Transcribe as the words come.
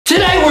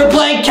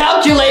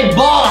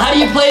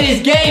play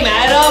this game,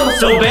 Adam?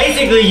 So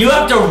basically, you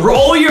have to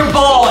roll your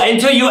ball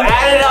until you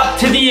add it up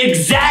to the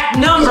exact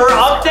number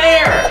up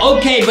there.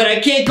 Okay, but I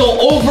can't go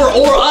over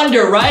or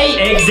under, right?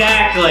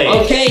 Exactly.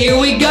 Okay, here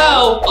we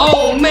go.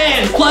 Oh,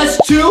 man.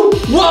 +2.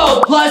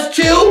 Whoa,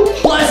 +2.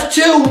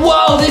 +2.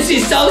 Whoa, this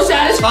is so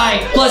satisfying.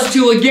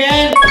 +2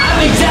 again.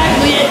 I'm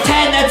exactly at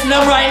 10. That's the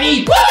number I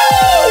need. Woo!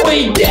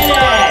 We did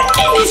it.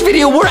 In this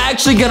video, we're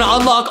actually going to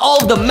unlock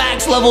all of the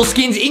max level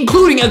skins,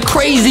 including a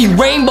crazy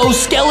rainbow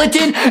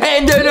skeleton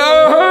and an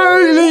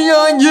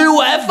alien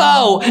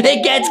UFO.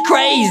 It gets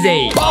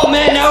crazy. Oh,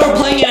 man, now we're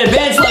playing an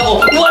advanced level.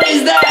 What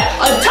is that?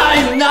 A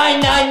times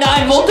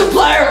 999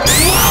 multiplier?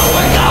 Whoa,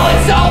 we're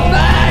going so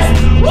fast.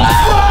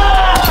 Whoa!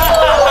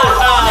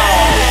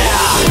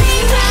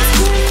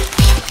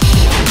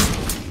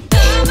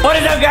 What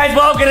is up, guys?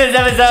 Welcome to this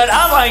episode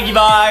of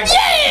LankyBox.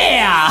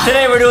 Yeah!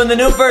 Today we're doing the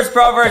new First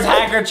Pro vs.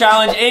 Hacker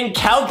Challenge in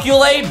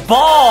Calculate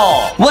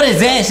Ball. What is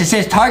this? It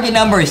says target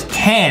number is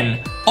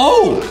 10.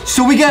 Oh,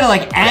 so we gotta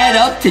like add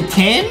up to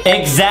 10?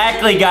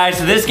 Exactly, guys.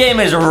 So this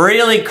game is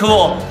really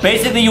cool.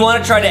 Basically, you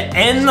want to try to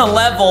end the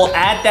level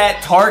at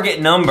that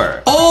target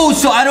number. Oh,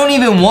 so I don't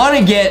even want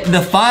to get the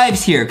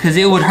 5s here because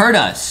it would hurt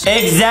us.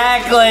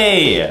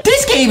 Exactly.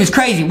 This game is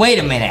crazy. Wait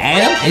a minute,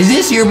 Adam. Is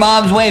this your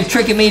mom's way of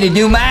tricking me to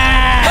do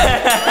math?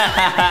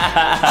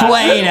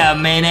 Wait a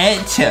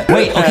minute.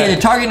 Wait, okay,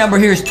 the target number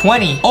here is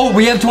 20. Oh,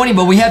 we have 20,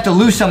 but we have to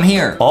lose some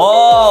here.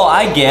 Oh,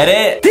 I get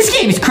it. This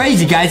game is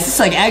crazy, guys. This is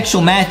like actual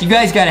math. You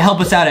guys gotta help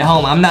us out at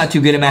home. I'm not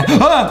too good at math.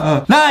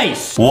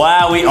 Nice.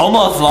 Wow, we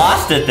almost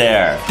lost it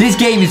there. This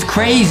game is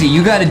crazy.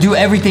 You gotta do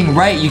everything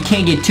right. You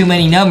can't get too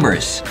many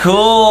numbers.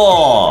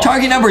 Cool.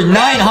 Target number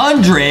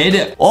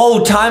 900.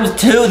 Oh, times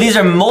 2. These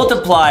are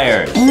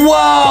multipliers.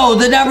 Whoa,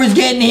 the number's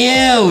getting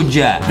huge.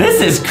 This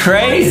is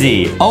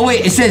crazy. Oh,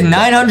 wait, it says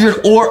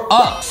 900 or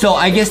up. So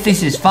I guess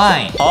this is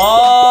fine.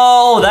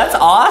 Oh, that's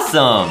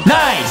awesome.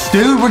 Nice,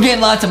 dude. We're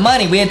getting lots of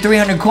money. We had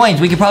 300 coins.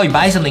 We could probably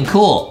buy something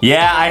cool.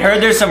 Yeah, I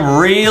heard there's some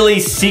really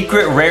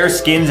secret rare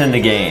skins in the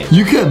game.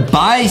 You could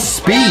buy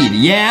speed.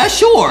 Yeah,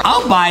 sure.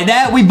 I'll buy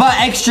that. We bought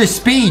extra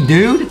speed,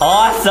 dude.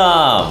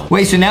 Awesome.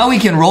 Wait, so now we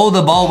can roll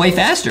the ball way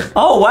faster.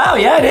 Oh, wow.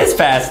 Yeah, it is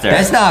faster.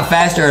 That's not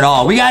faster at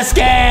all. We got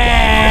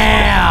scammed.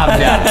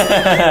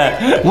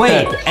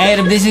 Wait,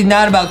 Adam, this is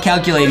not about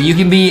calculating. You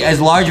can be as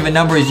large of a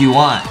number as you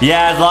want.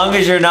 Yeah, as long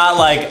as you're not,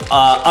 like,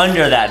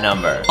 under that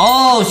number.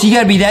 Oh, so you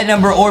gotta be that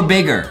number or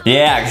bigger.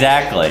 Yeah,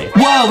 exactly.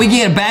 Whoa, we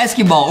get a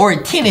basketball or a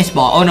tennis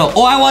ball. Oh, no.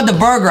 Oh, I want the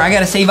burger. I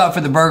gotta save up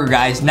for the burger,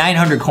 guys.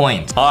 900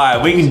 coins. All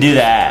right, we can do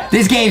that.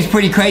 This game's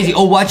pretty crazy.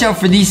 Oh, watch out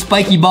for these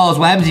spiky balls.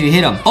 What happens if you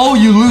hit them? Oh,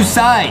 you lose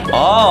side.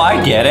 Oh,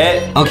 I get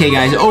it. Okay,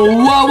 guys. Oh,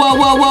 whoa, whoa,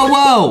 whoa, whoa,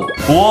 whoa.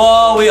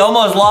 Whoa, we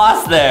almost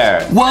lost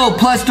there. Whoa,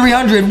 plus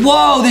 300.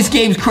 Whoa, this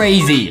game's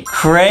crazy.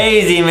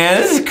 Crazy,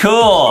 man. This is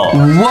cool.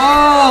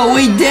 Whoa,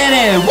 we did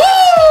it. Woo!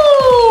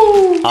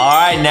 All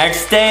right,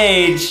 next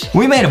stage.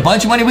 We made a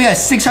bunch of money. We got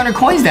 600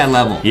 coins that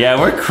level. Yeah,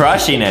 we're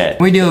crushing it.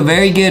 We're doing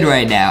very good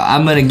right now.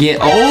 I'm gonna get...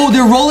 Oh,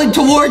 they're rolling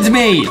towards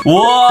me.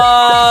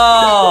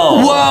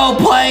 Whoa. Whoa,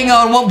 playing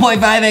on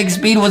 1.5x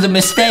speed was a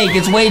mistake.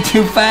 It's way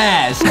too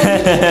fast.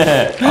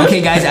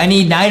 Okay, guys, I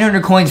need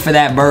 900 coins for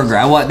that burger.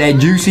 I want that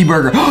juicy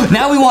burger.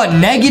 Now we want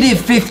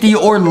 -50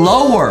 or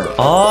lower.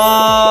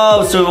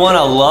 Oh, so we want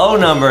a low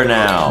number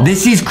now.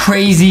 This is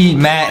crazy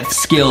math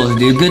skills,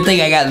 dude. Good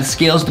thing I got the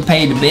skills to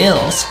pay the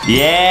bills.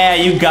 Yeah,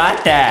 you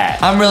got that.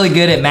 I'm really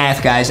good at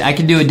math, guys. I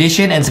can do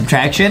addition and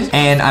subtraction,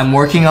 and I'm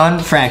working on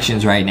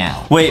fractions right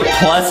now. Wait,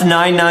 plus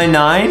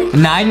 999?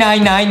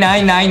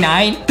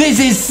 9999999? This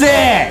is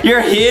sick!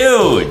 You're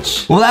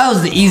huge. Well, that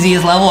was the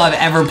easiest level I've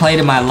ever played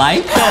in my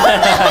life.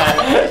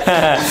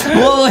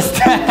 What was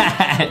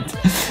that?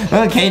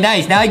 Okay,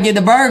 nice. Now I get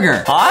the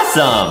burger.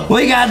 Awesome.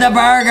 We got the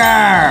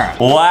burger.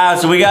 Wow,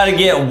 so we gotta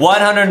get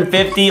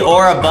 150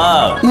 or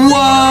above.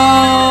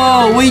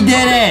 Whoa, we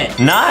did it.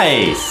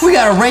 Nice. We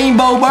got a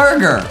rainbow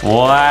burger.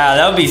 Wow,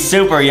 that would be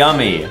super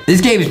yummy. This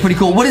game is pretty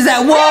cool. What is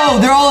that? Whoa,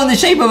 they're all in the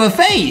shape of a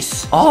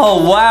face.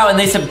 Oh, wow, and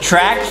they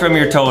subtract from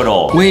your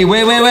total. Wait.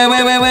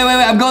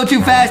 I'm going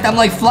too fast. I'm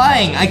like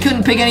flying. I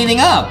couldn't pick anything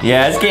up.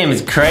 Yeah, this game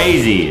is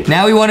crazy.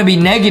 Now we want to be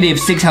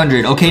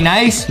 -600. Okay,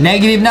 nice.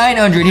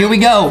 -900. Here we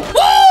go.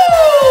 Woo!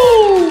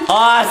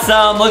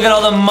 Awesome. Look at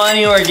all the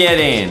money we're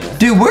getting.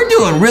 Dude, we're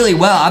doing really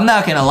well. I'm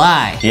not gonna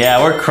lie.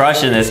 Yeah, we're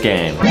crushing this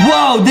game.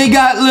 Whoa, they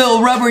got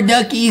little rubber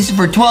duckies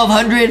for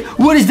 1,200.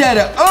 What is that?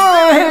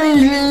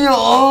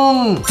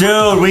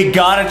 Dude, we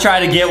gotta try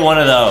to get one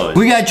of those.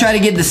 We gotta try to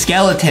get the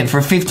skeleton for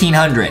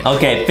 1,500.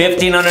 Okay,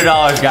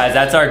 $1,500, guys.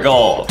 That's our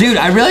goal. Dude,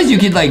 I realized you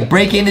could like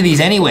break into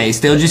these anyways.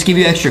 They'll just give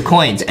you extra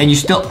coins, and you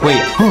still...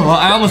 Wait,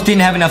 I almost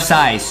didn't have enough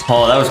size.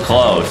 Oh, that was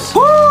close.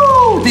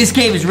 Woo! Woo! This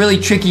game is really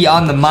tricky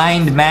on the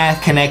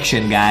mind-math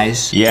connection,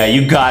 guys. Yeah,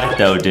 you got it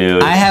though,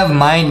 dude. I have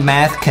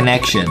mind-math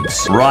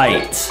connections.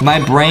 Right. My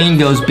brain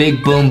goes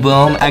big boom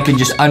boom. I can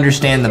just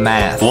understand the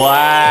math.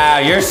 Wow,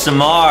 you're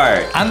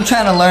smart. I'm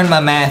trying to learn my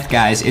math,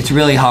 guys. It's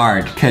really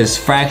hard because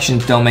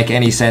fractions don't make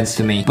any sense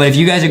to me. But if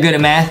you guys are good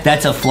at math,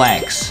 that's a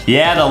flex.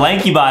 Yeah, the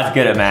LankyBot's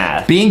good at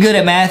math. Being good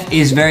at math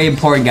is very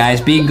important,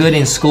 guys. Being good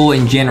in school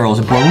in general is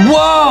important.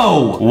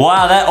 Whoa!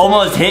 Wow, that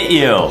almost hit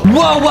you.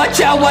 Whoa,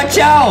 watch out, watch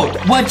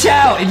out! Watch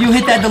out! If you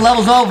hit that, the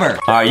level's over.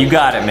 All right, you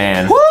got it,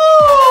 man. Woo!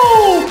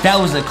 That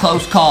was a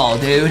close call,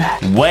 dude.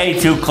 Way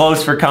too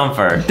close for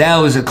comfort. That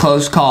was a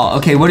close call.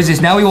 Okay, what is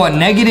this? Now we want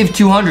negative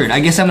 200. I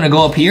guess I'm gonna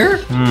go up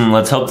here?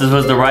 Let's hope this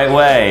was the right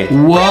way.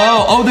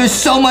 Whoa! Oh, there's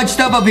so much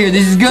stuff up here.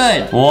 This is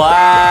good.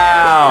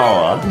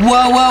 Wow.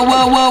 Whoa, whoa,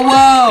 whoa, whoa,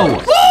 whoa!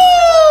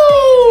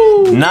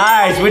 Woo!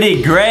 Nice, we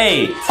did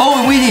great. Oh,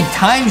 and we did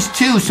times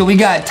 2, so we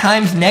got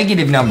times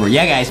negative number.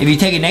 Yeah, guys, if you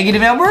take a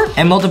negative number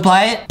and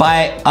multiply it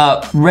by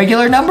a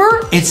regular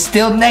number, it's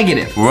still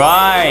negative.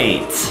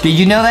 Right. Did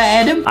you know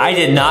that, Adam? I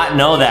did not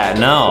know that,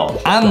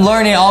 no. I'm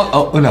learning all...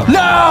 Oh, no.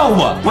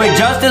 No! Wait,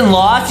 Justin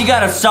lost? You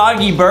got a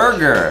soggy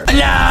burger. No!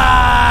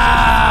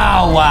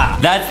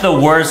 That's the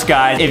worst,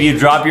 guys. If you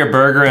drop your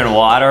burger in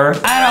water.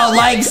 I don't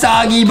like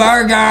soggy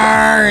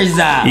burgers.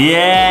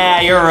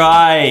 Yeah, you're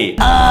right.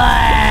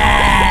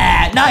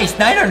 Nice,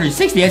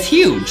 960, that's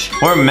huge.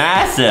 We're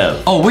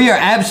massive. Oh, we are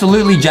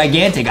absolutely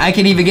gigantic. I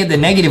can even get the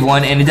negative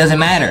one and it doesn't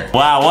matter.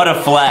 Wow, what a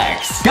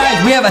flex.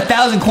 Guys, we have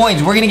 1,000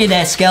 coins. We're gonna get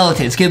that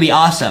skeleton. It's gonna be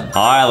awesome.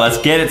 All right, let's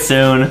get it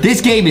soon. This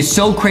game is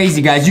so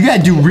crazy, guys. You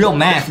gotta do real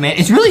math, man.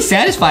 It's really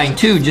satisfying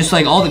too, just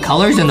like all the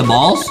colors and the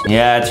balls.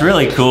 Yeah, it's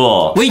really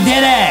cool. We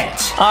did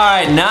it. All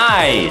right,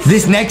 nice.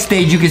 This next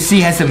stage you can see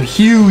has some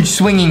huge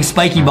swinging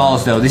spiky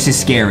balls though. This is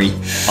scary.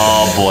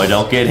 Oh boy,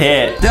 don't get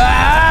hit.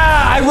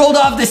 Ah, I rolled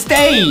off the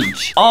stage.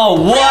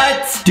 Oh,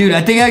 what? Dude,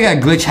 I think I got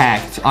glitch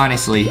hacked,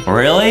 honestly.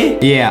 Really?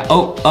 Yeah.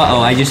 Oh, uh-oh,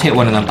 I just hit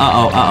one of them.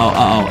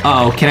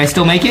 Uh-oh. Can I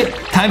still make it?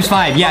 Times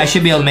 5. Yeah, I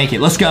should be able to make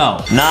it. Let's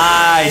go.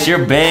 Nice,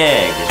 you're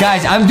big.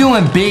 Guys, I'm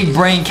doing big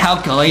brain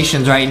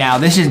calculations right now.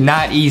 This is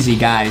not easy,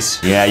 guys.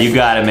 Yeah, you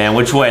got it, man.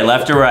 Which way,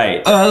 left or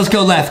right? Let's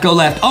go left, go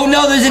left. Oh,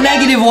 no, there's a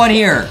negative one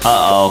here.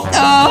 Uh-oh.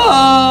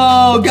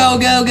 Oh, go,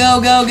 go,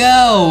 go, go,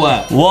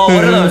 go. Whoa,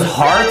 what are those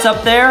hearts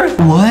up there?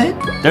 What?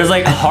 There's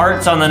like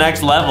hearts on the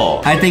next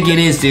level. I think it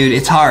is, dude.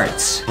 It's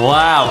hearts.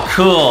 Wow,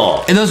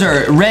 cool. And those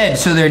are red,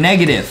 so they're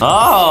negative.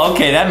 Oh,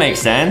 okay, that makes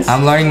sense.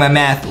 I'm learning my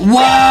math.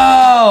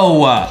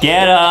 Whoa!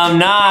 Get 'em,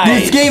 nice.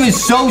 This game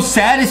is so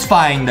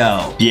satisfying,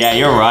 though. Yeah,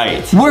 you're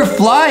right. We're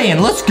flying.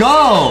 Let's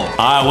go.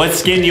 What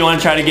skin do you want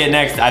to try to get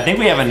next? I think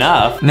we have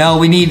enough. No,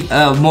 we need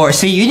more.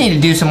 See, you need to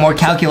do some more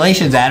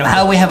calculations, Adam.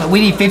 We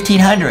need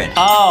 1,500.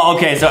 Oh,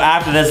 okay, so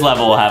after this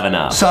level, we'll have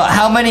enough. So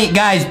how many,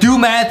 guys, do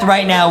math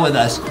right now with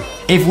us.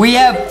 If we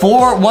have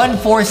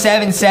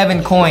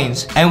 1,477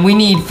 coins and we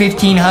need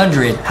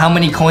 1,500, how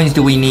many coins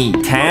do we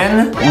need?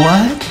 10?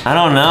 What? I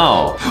don't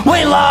know.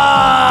 We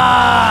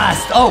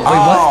lost! Oh, wait,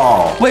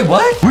 what? Wait,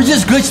 what? We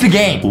just glitched the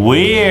game.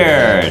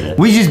 Weird.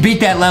 We just beat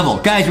that level.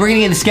 Guys, we're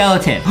gonna get the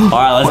skeleton. All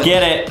right, let's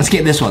get it. Let's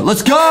get this one.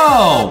 Let's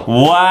go!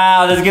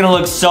 Wow, this is gonna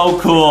look so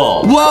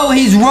cool. Whoa,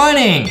 he's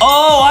running.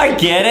 Oh, I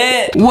get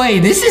it. Wait,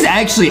 this is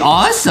actually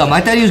awesome.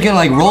 I thought he was gonna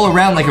like roll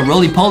around like a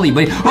roly-poly,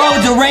 but oh,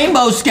 it's a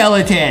rainbow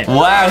skeleton.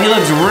 Wow, he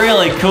looks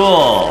really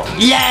cool.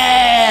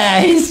 Yeah,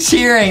 he's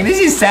cheering. This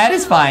is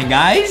satisfying,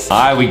 guys. All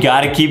right, we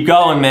gotta keep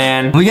going,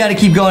 man. We gotta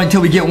keep going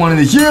until we get one of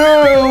these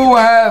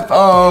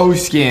UFO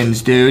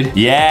skins, dude.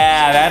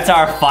 Yeah, that's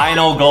our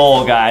final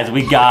goal, guys.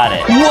 We got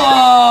it.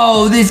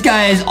 Whoa, this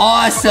guy is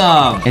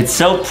awesome. It's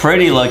so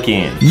pretty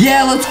looking.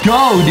 Yeah, let's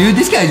go, dude.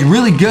 This guy's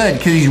really good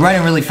because he's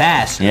running really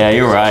fast. Yeah,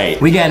 you're right.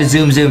 We gotta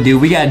zoom,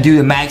 dude. We gotta do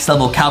the max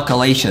level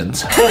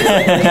calculations.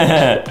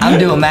 I'm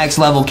doing max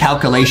level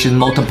calculation,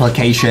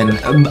 multiplication,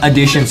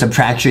 addition,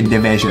 subtraction,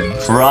 division.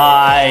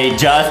 Right,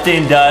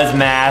 Justin does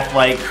math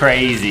like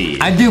crazy.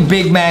 I do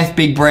big math,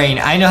 big brain.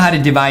 I know how to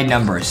divide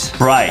numbers.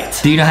 Right.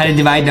 Do you know how to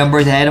divide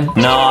numbers, Adam?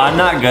 No, I'm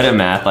not good at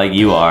math like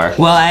you are.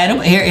 Well,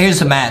 Adam, here's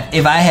the math.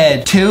 If I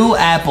had 2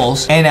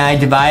 apples and I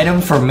divide them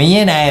for me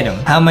and Adam,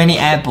 how many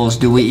apples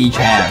do we each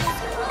have?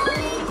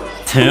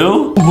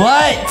 2?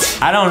 What?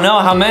 I don't know.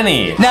 How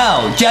many?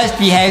 No,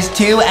 Justy has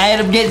 2,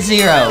 Adam gets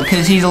 0,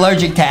 because he's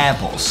allergic to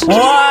apples.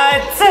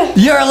 What?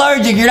 You're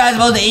allergic, you're not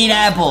supposed to eat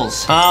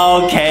apples.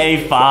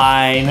 Okay,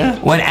 fine.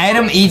 When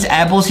Adam eats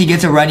apples, he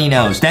gets a runny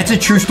nose. That's a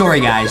true story,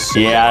 guys.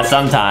 Yeah,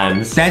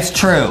 sometimes. That's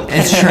true.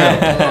 It's true.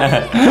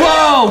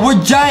 Whoa,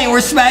 we're giant.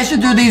 We're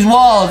smashing through these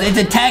walls. It's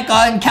attack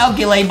on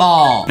calculate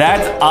ball.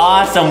 That's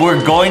awesome.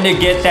 We're going to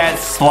get that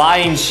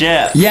flying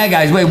ship. Yeah,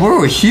 guys, wait, we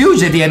were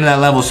huge at the end of that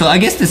level. So I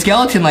guess the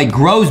skeleton, like,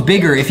 grows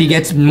bigger if he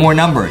gets more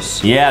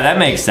numbers. Yeah, that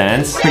makes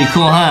sense. Pretty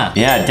cool, huh?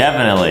 Yeah,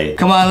 definitely.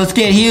 Come on, let's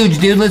get huge,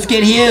 dude. Let's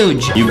get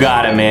huge. You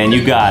got it, man.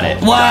 You got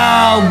it.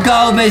 Wow,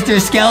 go,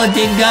 Mr.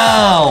 Skeleton,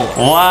 go.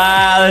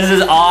 Wow, this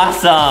is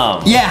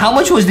awesome. Yeah, how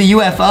much was the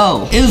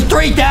UFO? It was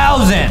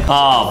 3,000.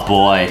 Oh,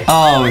 boy.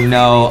 Oh,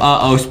 no.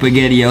 Uh-oh,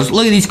 SpaghettiOs.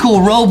 Look at these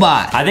cool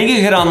robots. I think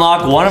you could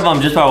unlock one of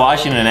them just by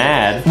watching an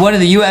ad. One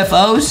of the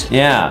UFOs?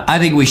 Yeah. I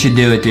think we should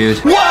do it, dude.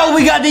 Whoa,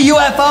 we got the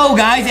UFO,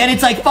 guys, and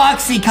it's like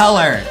Foxy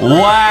color.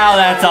 Wow,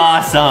 that's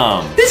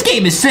awesome. This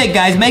game is sick,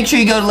 guys. Make sure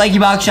you go to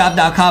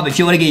LankyBoxShop.com if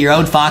you want to get your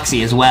own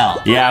Foxy as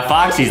well. Yeah,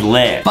 Foxy's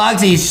lit.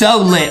 Foxy's so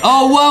lit.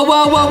 Oh, whoa,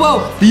 whoa, whoa,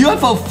 whoa. The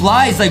UFO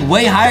flies like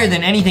way higher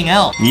than anything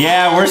else.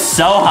 Yeah, we're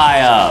so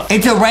high up.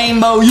 It's a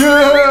rainbow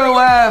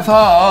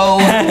UFO.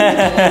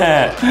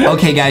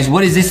 Okay, guys,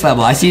 what is this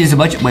level? I see there's a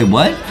bunch of... Wait,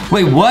 what?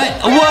 Wait, what?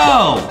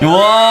 Whoa.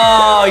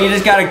 Whoa, you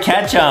just gotta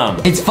catch them.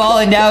 It's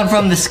falling down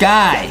from the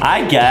sky.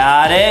 I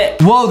got it.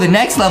 Whoa, the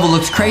next level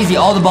looks crazy.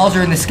 All the balls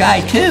are in the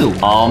sky, too.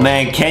 Oh,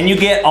 man, can you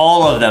get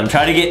all of them?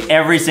 Try to get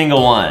every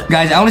single one.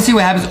 Guys, I want to see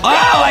what happens.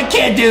 Oh, I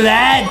can't do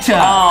that.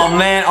 Oh,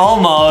 man,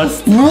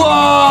 almost.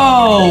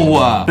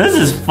 Whoa. This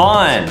is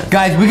fun.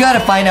 Guys, we got to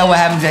find out what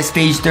happens at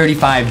stage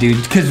 35,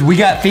 dude. Because we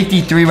got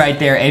 53 right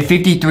there, and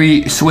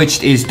 53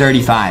 switched is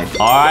 35.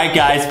 All right,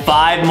 guys,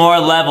 5 more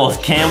levels.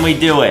 Can we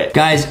do it?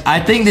 Guys, I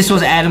think this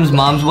was Adam's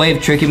mom's way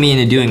of tricking me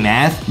into doing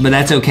math, but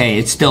that's okay.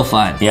 It's still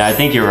fun. Yeah, I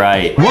think you're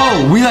right.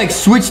 Whoa, we like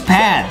switched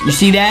path. You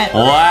see that?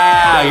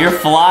 Wow, you're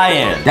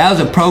flying. That was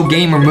a pro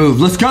gamer move.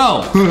 Let's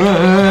go.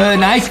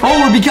 Nice.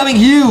 Oh, we're becoming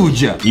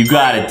huge. You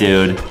got it,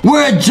 dude.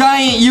 We're a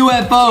giant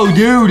UFO,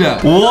 dude.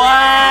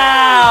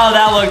 Wow,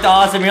 that looked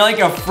awesome. You're like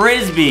a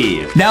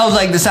frisbee. That was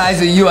like the size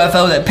of the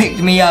UFO that picked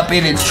me up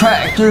in its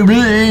tractor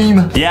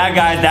beam. Yeah,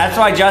 guys, that's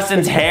why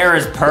Justin's hair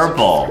is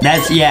purple.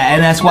 Yeah,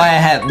 and that's why I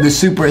have the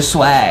super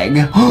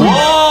swag.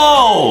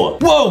 Whoa!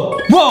 Whoa,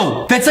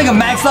 whoa. That's like a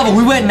max level.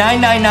 We went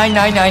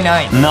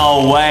 9999999.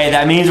 No way.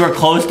 That means we're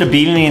close to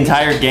beating the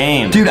entire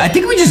game. Dude, I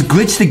think we just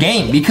glitched the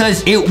game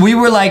because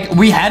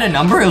we had a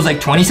number. It was like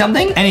 20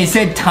 something and it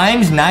said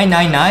times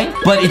 999,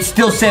 but it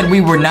still said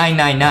we were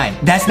 999.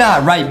 That's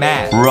not right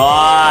math.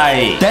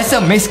 Right. That's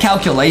a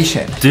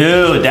miscalculation.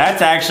 Dude,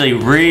 that's actually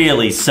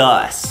really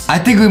sus. I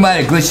think we might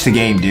have glitched the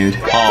game, dude.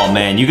 Oh,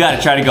 man, you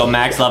gotta try to go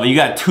max level. You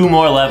got 2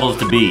 more levels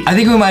to beat. I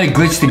think we might have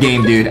glitched the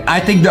game, dude. I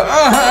think the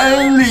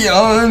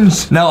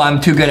aliens. No, I'm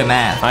too good at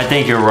math. I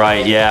think you're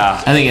right,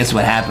 yeah. I think that's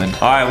what happened.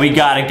 All right, we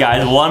got it,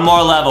 guys. 1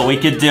 more level. We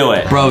could do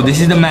it. Bro, this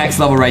is the max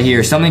level right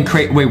here. Something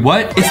crazy. Wait,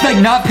 what? It's like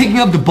not picking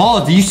up the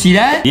balls. Do you see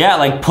that? Yeah,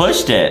 like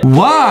pushed it.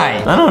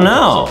 Why? I don't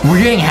know.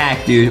 We're getting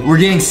hacked, dude. We're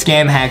getting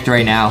scam hacked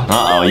right now.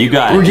 Uh-oh, you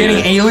got it. We're getting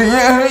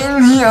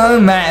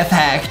alien math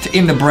hacked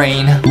in the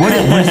brain. What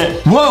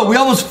is Whoa, we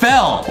almost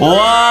fell.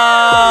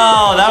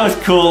 Whoa, that was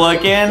cool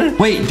looking.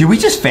 Wait, did we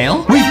just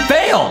fail? We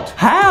failed.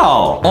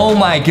 How? Oh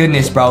my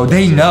goodness, bro.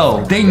 They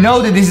know. They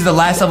know that this is the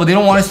last level. They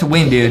don't want us to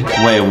win, dude.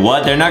 Wait,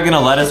 what? They're not gonna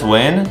let us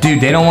win?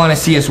 Dude, they don't want to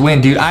see us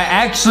win, dude. I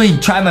actually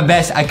tried my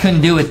best. I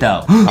couldn't do it,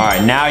 though. All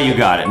right, now you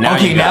got it. Now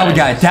we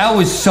got it. That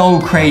was so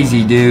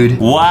crazy, dude.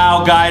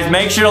 Wow, guys.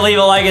 Make sure to leave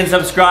a like and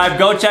subscribe.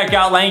 Go check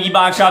out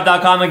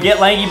LankyBoxShop.com and get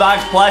LankyBox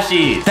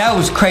plushies. That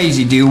was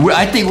crazy, dude.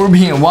 I think we're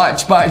being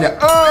watched by the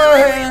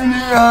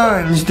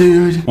aliens,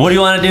 dude. What do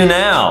you want to do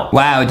now?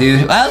 Wow,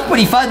 dude. That was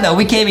pretty fun, though.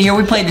 We came in here.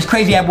 We played this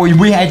crazy app where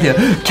we had to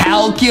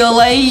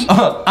calculate.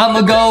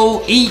 I'ma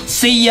go eat.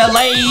 See ya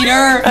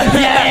later.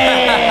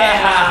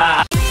 Yeah.